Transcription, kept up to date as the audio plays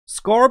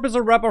Skorp is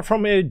a rapper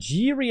from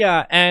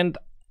Algeria, and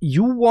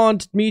you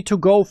want me to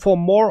go for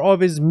more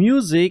of his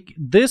music.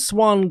 This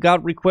one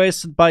got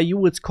requested by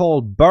you. It's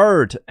called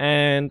Bird,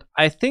 and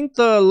I think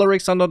the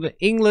lyrics are not in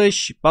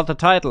English, but the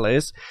title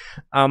is.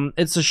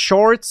 It's a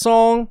short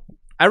song.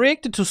 I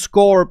reacted to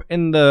Skorp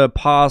in the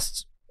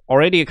past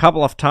already a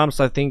couple of times.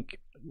 I think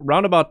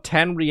around about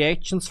 10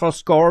 reactions for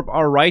Skorp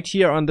are right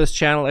here on this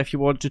channel if you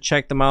want to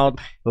check them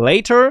out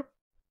later.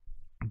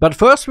 But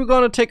first we're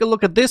gonna take a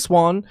look at this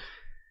one.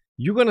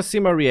 You're gonna see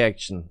my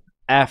reaction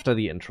after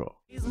the intro.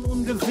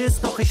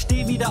 Ungewiss, doch ich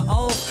steh wieder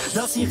auf.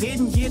 Lass sie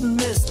reden jeden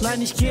Mist,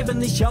 nein, ich gebe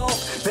nicht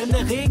auf. Wenn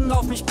der Regen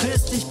auf mich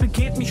pisst, ich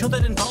begeb mich unter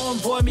den Baum,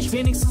 wo er mich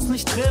wenigstens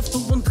nicht trifft.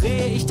 Und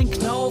drehe ich den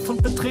Knauf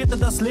und betrete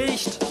das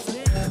Licht.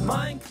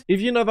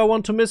 If you never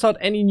want to miss out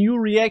any new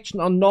reaction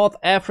on North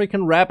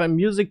African rap and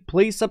music,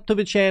 please sub to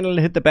the channel,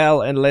 hit the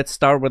bell, and let's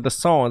start with the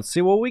song and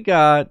see what we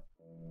got.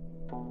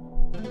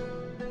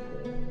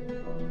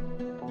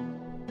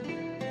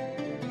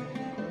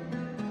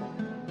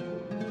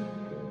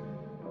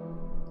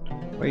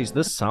 Wait, is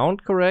this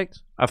sound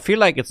correct? I feel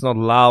like it's not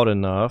loud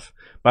enough,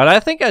 but I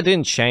think I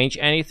didn't change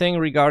anything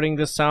regarding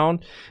the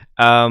sound.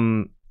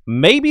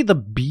 Maybe the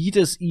beat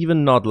is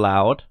even not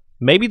loud.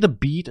 Maybe the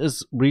beat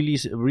is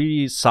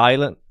really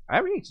silent. I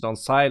mean, it's not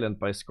silent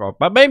by Skorp,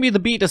 but maybe the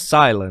beat is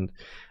silent.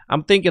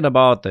 I'm thinking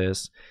about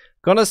this.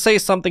 Gonna say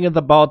something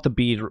about the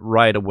beat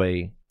right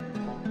away.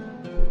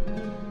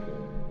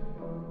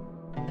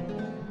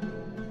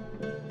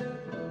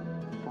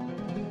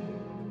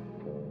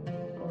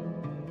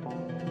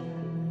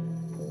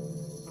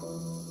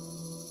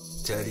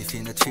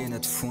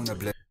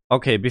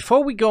 Okay,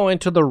 before we go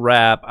into the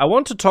rap, I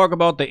want to talk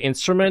about the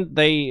instrument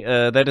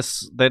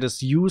that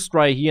is used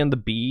right here in the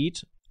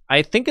beat.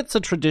 I think it's a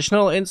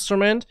traditional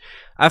instrument.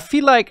 I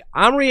feel like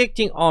I'm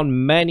reacting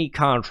on many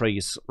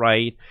countries,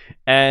 right?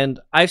 And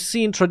I've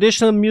seen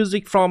traditional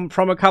music from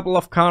a couple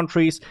of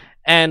countries,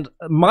 and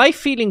my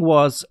feeling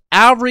was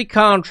every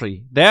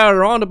country, there are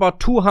around about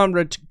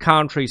 200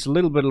 countries, a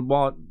little bit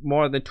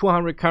more than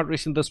 200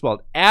 countries in this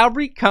world.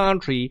 Every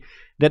country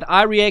that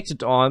I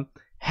reacted on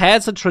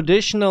has a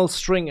traditional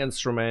string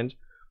instrument.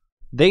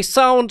 They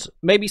sound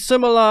maybe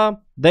similar,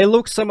 they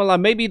look similar,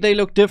 maybe they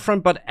look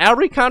different, but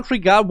every country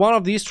got one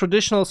of these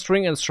traditional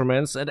string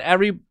instruments, and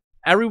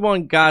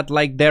everyone got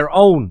like their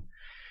own.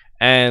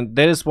 And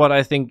that is what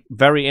I think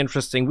very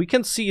interesting. We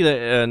can see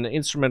an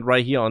instrument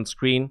right here on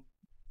screen.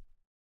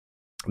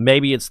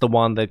 Maybe it's the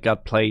one that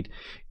got played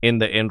in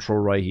the intro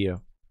right here.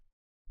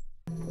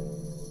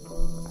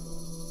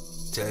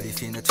 تالي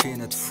فينا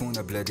تفينا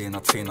تفونا بلادينا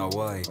طفينا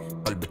واي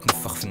قلب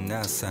تنفخ في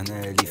الناس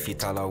هنا اللي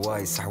فيت على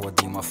واي صحوة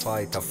ديما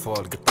فايت فول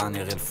قطعني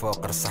غير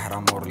الفوق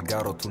الصحراء مور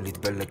الكاروت واللي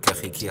تبلك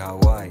اخي كي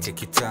هواي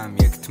تيكي تام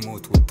ياك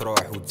تموت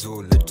وتروح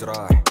وتزول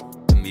الجراح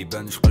ما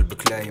يبانش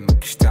قلبك لا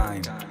يمكش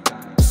تايم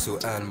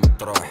السؤال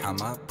مطروح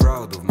I'm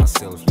proud of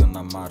myself you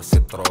know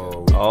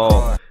marcitro.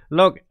 Oh,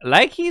 look,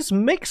 like he's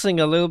mixing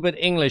a little bit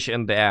English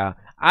in there.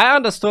 I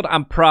understood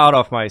I'm proud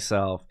of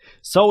myself,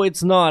 so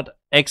it's not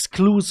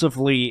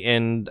exclusively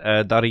in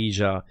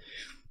Darija.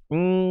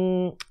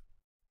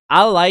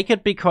 I like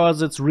it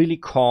because it's really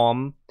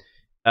calm.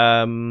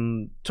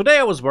 Today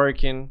I was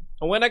working,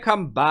 and when I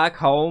come back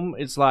home,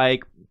 it's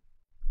like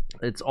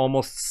it's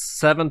almost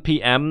 7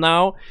 p.m.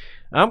 now.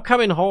 I'm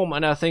coming home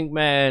and I think,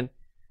 man,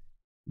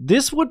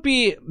 this would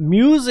be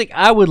music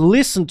I would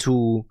listen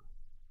to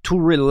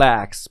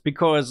relax,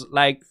 because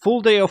like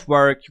full day of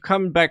work, you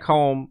coming back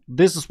home,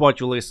 this is what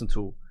you listen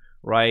to,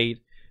 right?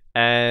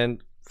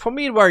 And for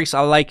me it works.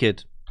 I like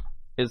it.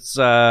 It's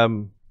yeah,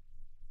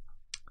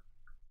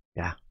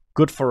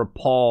 good for a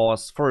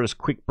pause, for a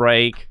quick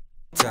break.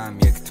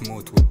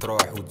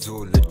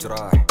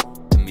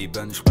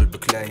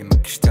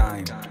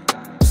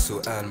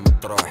 السؤال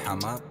مطروح I'm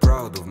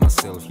proud of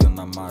myself you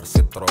know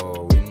marcitro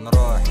وين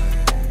نروح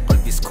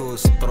قلبي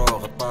سكوس طرو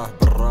غطاه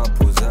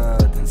بالراب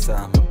وزاد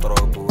نساه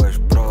مطروب واش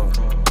برو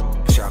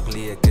مش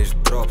عقلية كاش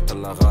دروب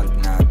طلع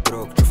غالبنا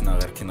عالدروك شفنا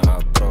غير كي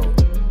نغادرو.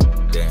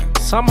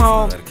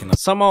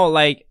 Somehow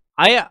like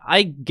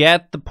I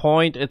get the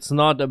point. It's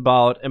not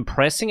about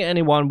impressing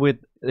anyone with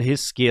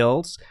his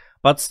skills,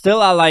 but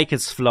still I like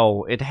his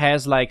flow. It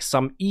has like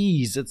some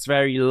ease. It's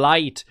very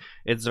light.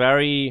 It's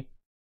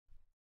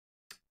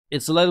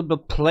a little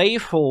bit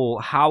playful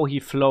how he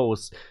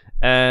flows,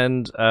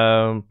 and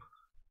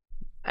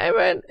I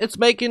mean, it's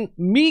making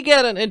me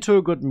getting into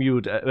a good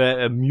mood.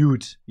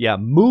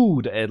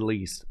 Mood at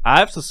least. I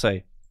have to say,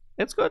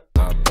 it's good.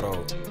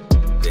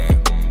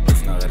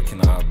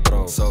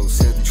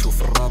 صوصيت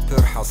نشوف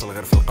الرابر حاصل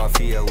غير في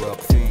القافية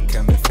واقفين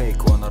كامل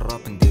فيك وانا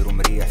الراب نديرو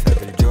مريح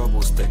فهاد الجوب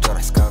وسط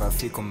الجرح سكارة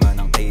فيكم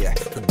انا نقيح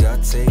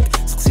فقات سيك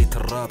سقسيت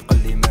الراب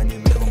قال لي ماني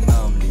منهم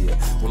ماهم ليا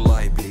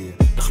والله بليا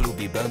دخلوا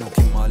بيبانو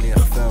كيما لي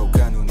خفاو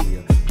كانوا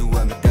نية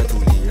دوام داتو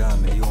ليا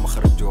من اليوم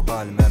خرجوا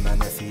قال ما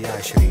مانا فيا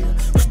عشرية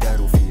وش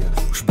داروا فيا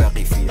وش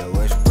باقي فيا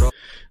واش برو.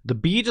 The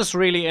beat is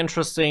really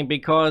interesting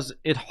because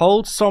it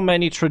holds so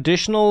many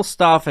traditional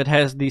stuff. It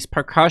has these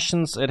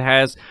percussions, it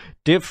has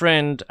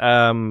different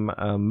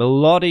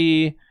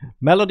melody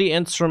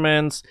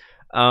instruments.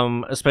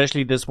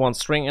 especially this one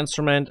string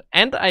instrument.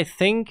 And I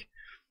think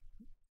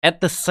at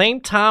the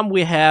same time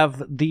we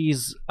have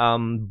these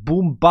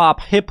boom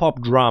bop hip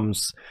hop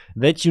drums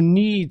that you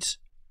need,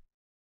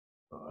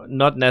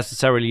 not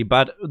necessarily,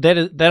 but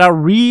that are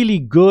really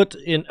good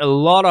in a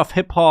lot of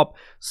hip hop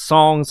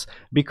songs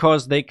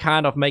because they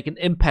kind of make an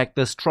impact.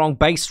 The strong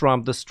bass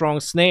drum, the strong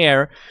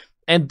snare,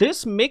 and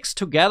this mixed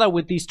together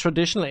with these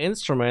traditional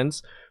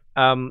instruments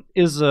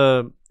is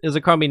a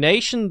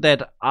combination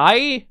that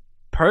I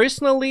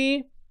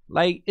personally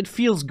like. It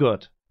feels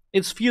good.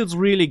 It feels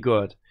really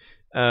good.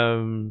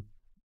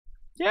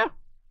 Yeah.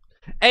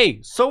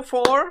 Hey, so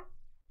far,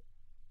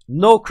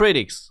 no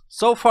critics.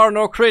 So far,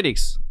 no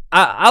critics.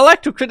 I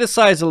like to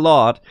criticize a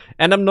lot,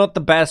 and I'm not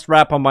the best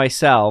rapper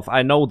myself.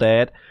 I know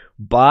that,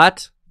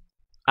 but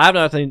I have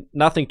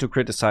nothing to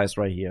criticize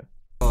right here.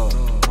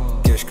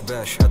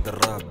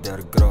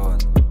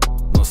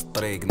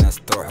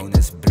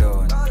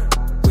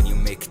 When you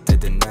make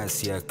it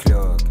الناس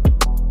ياكلوك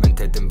من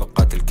تدم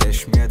بقات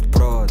الكاش 100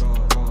 برود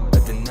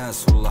هاد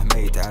الناس والله ما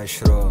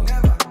يتعاشروك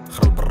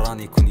خر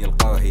البراني يكون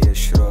يلقاوه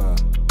يشروه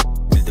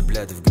ولد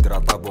بلاد في قدرة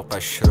طاب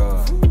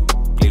وقشروه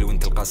قليل وين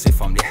تلقى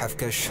صفة مليحة في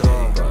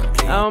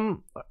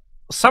كشروه.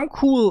 Some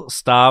cool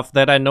stuff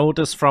that I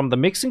noticed from the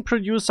mixing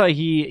producer,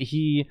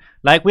 he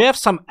like, we have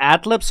some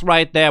ad-libs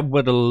right there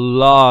with a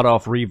lot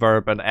of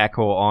reverb and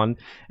echo on,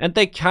 and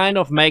they kind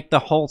of make the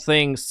whole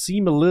thing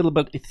seem a little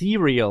bit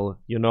ethereal,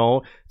 you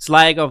know. It's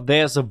like if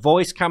there's a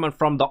voice coming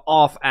from the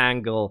off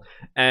angle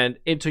and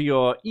into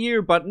your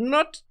ear, but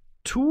not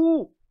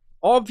too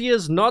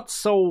obvious, not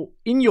so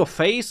in your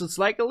face. It's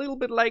like a little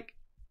bit like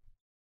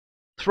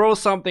throw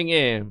something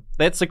in.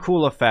 That's a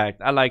cool effect.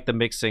 I like the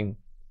mixing.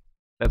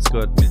 That's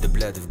good. ولد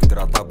بلاد في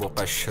قدرة طاب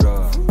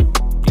وقشروه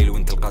قليل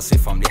وين تلقى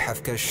صفة مليحة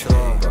في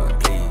كشروه.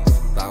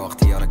 بليز ضاع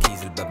وقتي يا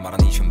ركيز الباب ما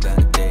رانيش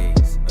مبان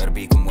دايز غير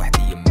بيكم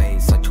وحدي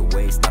يميز such a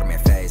waste نرمي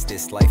فايز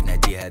this life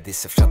ناديها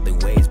this في شطي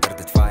ways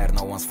بردت فاير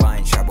no one's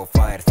fine شعبه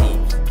فاير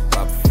ثيف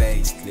راب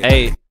فيس.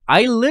 Hey,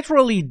 I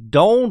literally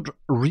don't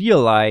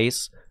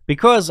realize,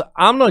 because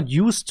I'm not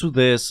used to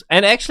this,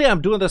 and actually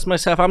I'm doing this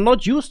myself, I'm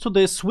not used to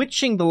this,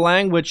 switching the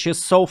languages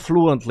so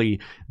fluently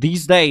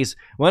these days.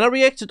 When I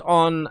reacted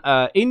on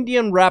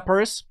Indian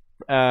rappers,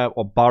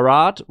 or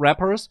Bharat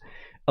rappers,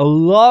 a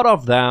lot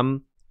of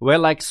them were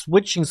like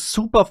switching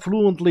super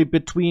fluently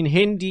between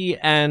Hindi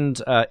and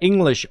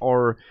English,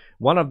 or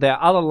one of their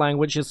other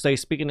languages they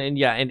speak in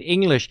India, and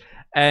English.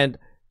 And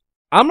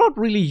I'm not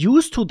really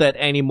used to that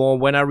anymore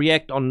when I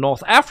react on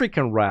North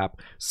African rap.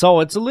 So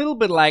it's a little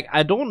bit like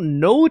I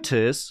don't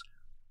notice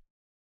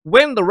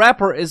when the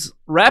rapper is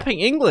rapping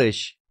English.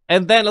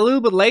 And then a little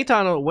bit later,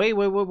 I know,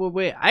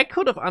 wait. I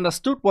could have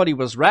understood what he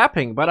was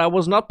rapping, but I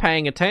was not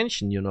paying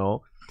attention, you know.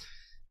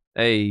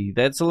 Hey,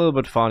 that's a little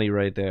bit funny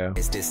right there.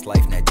 Is this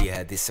life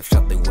ناديها this في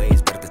شطي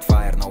ways بردت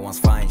فاير no one's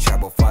fine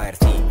شعبه فاير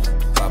ثيف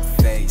راب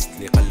فيس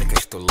اللي قالك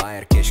اشتو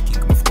لاير كاش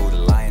كينج مفقود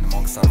اللاين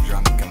مونك صار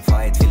جرامي كان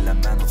فايت في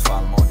الامان وطفى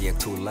الماضي ياك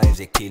تو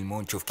لايفز ياك كيل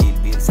مون تشوف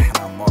كيل بيل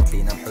سحنا موت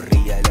لينا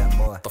الحرية على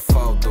موه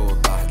طفاو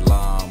ضو طاح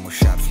ظلام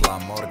والشعب في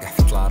لامور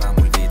قحفة الارام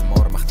والفيد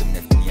مور ما خدمنا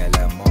في دنيا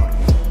لامور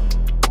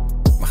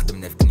ما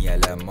خدمنا في دنيا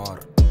لامور.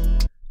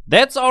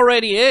 That's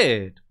already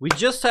it. We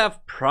just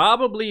have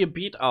probably a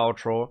beat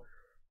outro.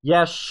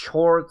 Yeah,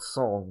 short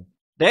song.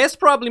 That's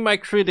probably my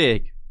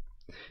critic.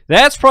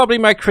 That's probably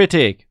my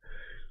critic.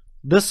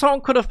 The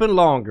song could have been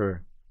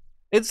longer.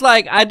 It's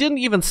like I didn't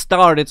even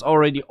start, it's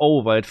already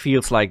over. It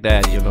feels like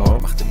that, you know.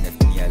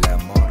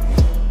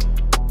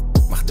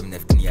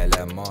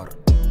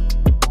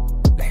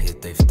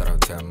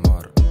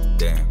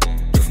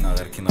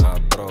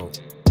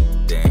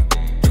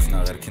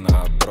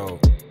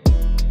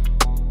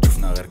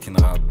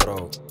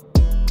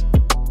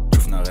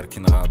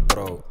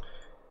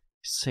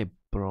 Say,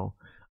 bro,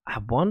 I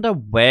wonder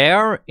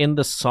where in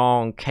the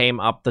song came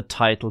up the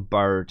title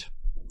bird.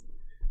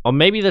 Or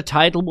maybe the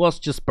title was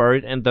just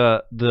bird and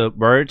the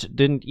word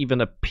didn't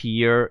even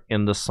appear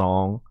in the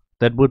song.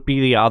 That would be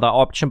the other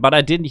option, but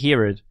I didn't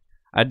hear it.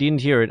 I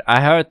didn't hear it.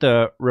 I heard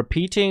the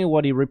repeating,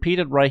 what he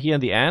repeated right here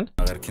in the end.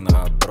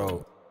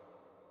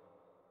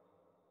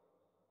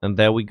 And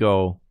there we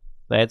go.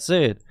 That's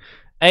it.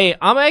 Hey,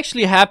 I'm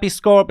actually happy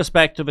Skorp is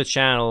back to the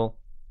channel.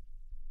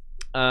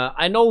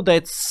 I know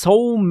that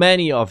so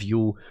many of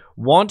you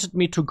wanted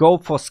me to go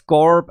for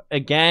Skorp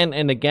again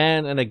and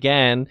again and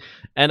again.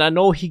 And I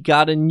know he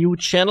got a new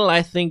channel,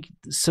 I think,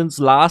 since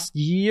last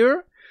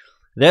year.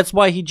 That's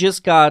why he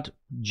just got,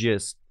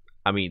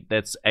 I mean,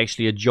 that's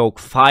actually a joke,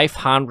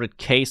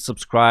 500k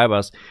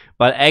subscribers.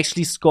 But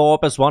actually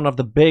Skorp is one of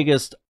the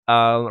biggest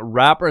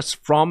rappers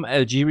from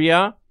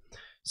Algeria.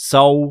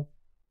 So,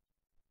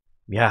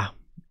 yeah,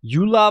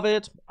 you love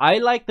it. I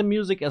like the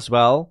music as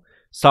well.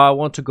 So I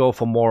want to go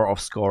for more of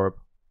Skorp.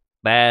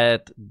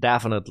 That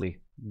definitely.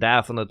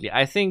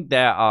 I think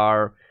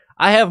I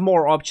have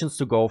more options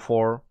to go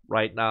for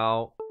right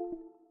now.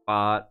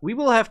 But we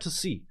will have to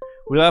see.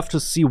 We'll have to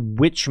see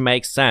which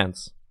makes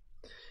sense.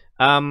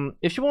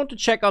 If you want to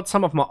check out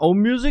some of my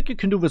own music, you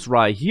can do this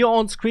right here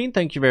on screen.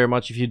 Thank you very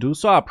much if you do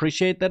so. I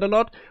appreciate that a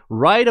lot.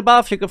 Right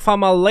above, you can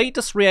find my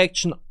latest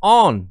reaction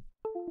on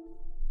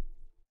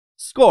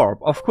Skorp,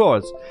 of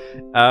course.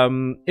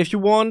 If you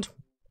want,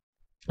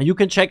 you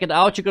can check it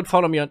out. You can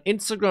follow me on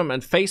Instagram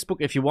and Facebook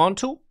if you want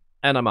to.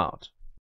 And I'm out.